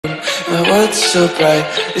My world's so bright,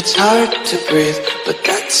 it's hard to breathe, but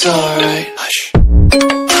that's alright. Hush.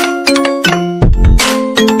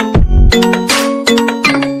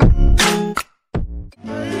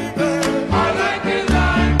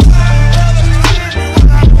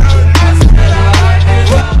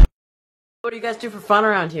 What do you guys do for fun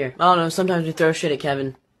around here? I don't know, sometimes we throw shit at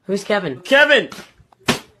Kevin. Who's Kevin? Kevin!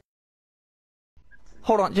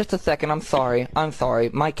 Hold on just a second, I'm sorry.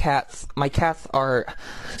 My cats are...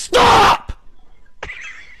 STOP!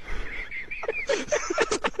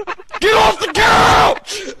 Get off the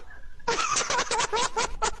couch!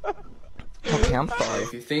 Okay, I'm sorry.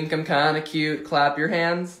 If you think I'm kinda cute, clap your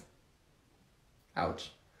hands.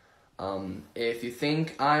 Ouch. If you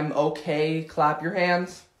think I'm okay, clap your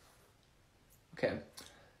hands. Okay.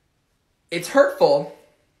 It's hurtful,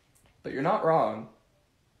 but you're not wrong.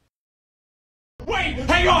 Wait!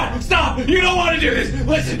 Hang on! Stop! You don't want to do this!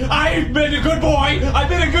 Listen, I've been a good boy! I've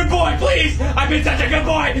been a good boy, please! I've been such a good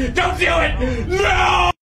boy! Don't do it! No!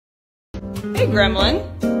 Hey, Gremlin.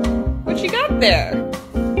 What you got there?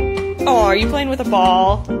 Oh, are you playing with a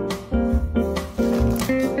ball?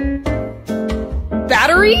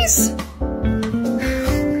 Batteries?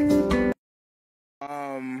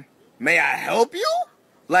 May I help you?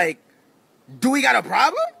 Like, do we got a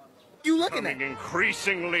problem? You looking at?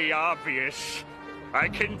 Increasingly obvious. I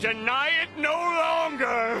can deny it no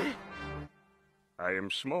longer. I am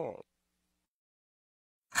small.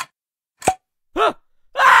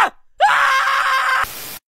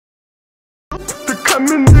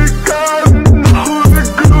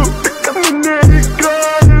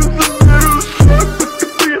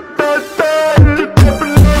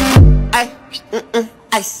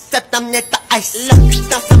 I stepped on it, I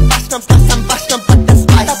slept on some but the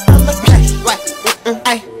spice.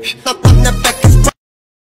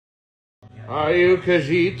 Are you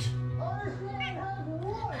Khajiit?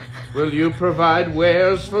 Will you provide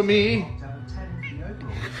wares for me?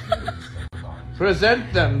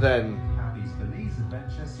 Present them then.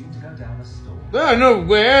 There are no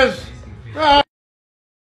wares. Ah.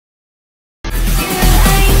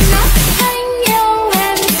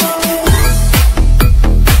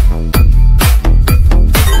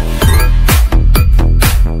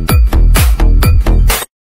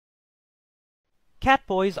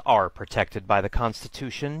 Catboys are protected by the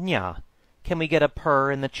Constitution, yeah. Can we get a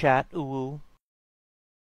purr in the chat, ooh?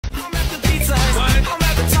 I'm at the Pizza Hut. I'm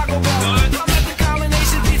at the Taco Bell. I'm at the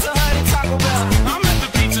combination Pizza Hut and Taco Bell. I'm at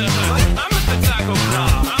the Pizza Hut. I'm at the Taco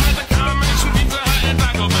Bell. I'm at the combination Pizza Hut and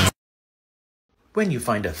Taco Bell. When you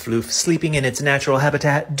find a floof sleeping in its natural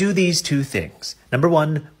habitat, do these two things. Number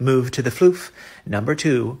 1, move to the floof. Number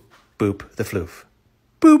 2, boop the floof.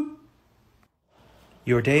 Boop!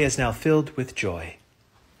 Your day is now filled with joy.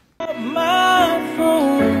 My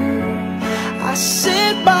room, I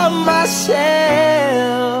sit by myself,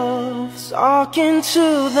 talking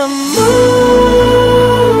to the moon,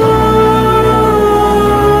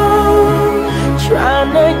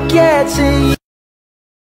 trying to get to you.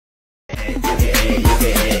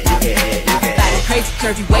 Crazy,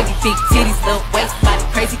 curvy, wavy, big titties, little waist body.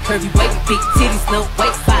 Crazy, curvy, wavy, big titties, little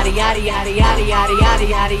waist body. Yaddy, yaddy, yaddy, yaddy, yaddy,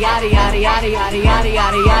 yaddy, yaddy, yaddy, yaddy, yaddy, yaddy,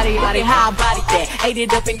 yaddy, yaddy, yaddy. How I body that? Ate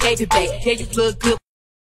it up and gave it back. Yeah, you look good.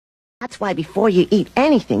 That's why before you eat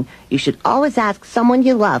anything, you should always ask someone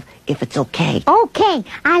you love if it's okay. Okay,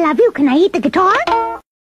 I love you. Can I eat the guitar? Cut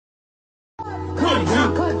it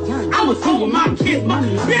down. I was home with my kids.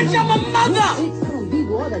 Bitch, I'm a mother.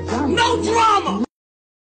 No drama.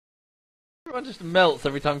 Everyone just melts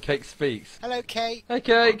every time Cake speaks. Hello, Cake. Hey,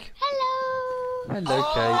 Cake. Hello. Hello,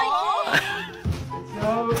 Cake.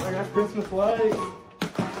 No, I got Christmas lights.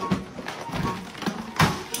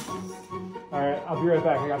 Alright, I'll be right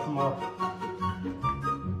back. I got some more.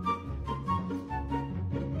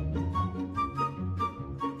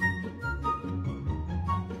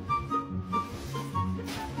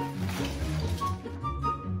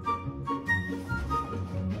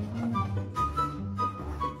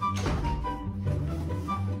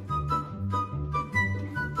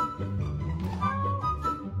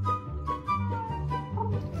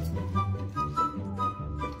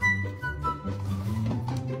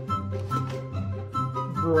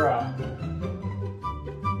 Bruh.